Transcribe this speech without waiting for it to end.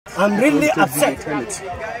I'm really upset,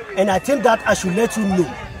 and I think that I should let you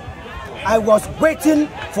know. I was waiting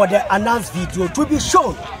for the announced video to be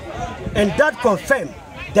shown, and that confirmed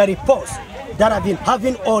the reports that I've been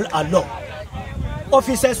having all along.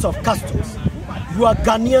 Officers of customs, you are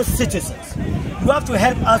Ghanaian citizens. You have to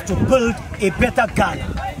help us to build a better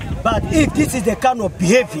Ghana. But if this is the kind of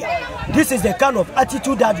behavior, this is the kind of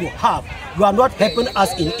attitude that you have, you are not helping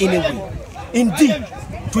us in any way. Indeed,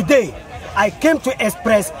 today, I came to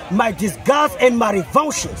express my disgust and my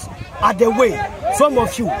revulsions at the way some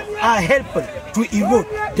of you are helping to erode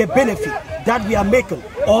the benefit that we are making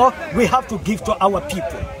or we have to give to our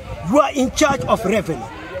people. You are in charge of revenue.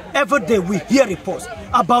 Every day we hear reports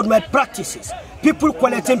about my practices. People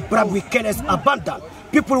collecting bribes with careless abandon.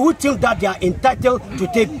 People who think that they are entitled to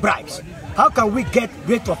take bribes. How can we get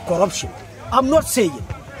rid of corruption? I'm not saying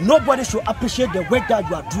nobody should appreciate the work that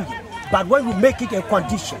you are doing, but when you make it a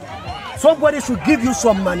condition, somebody should give you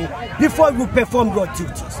some money before you perform your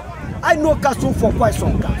duties. I know Kasum for quite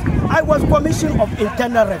some time. I was Commissioner of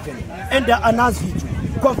Internal Revenue, and the announced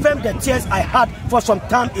video confirmed the tears I had for some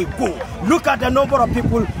time ago. Look at the number of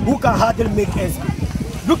people who can hardly make ends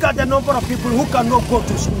meet. Look at the number of people who cannot go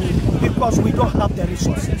to school because we don't have the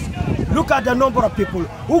resources. Look at the number of people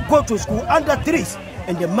who go to school under trees,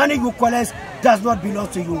 and the money you collect does not belong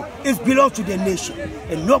to you. It belongs to the nation,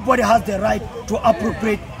 and nobody has the right to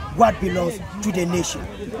appropriate what belongs to the nation.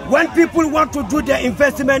 When people want to do their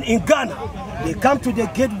investment in Ghana, they come to the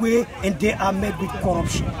gateway and they are met with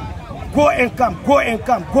corruption. Go and come, go and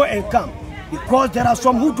come, go and come. Because there are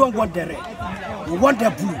some who don't want the red. You want the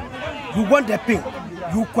blue, you want the pink,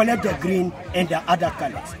 you collect the green and the other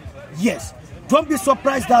colors. Yes, don't be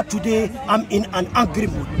surprised that today I'm in an angry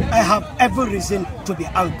mood. I have every reason to be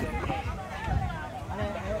angry.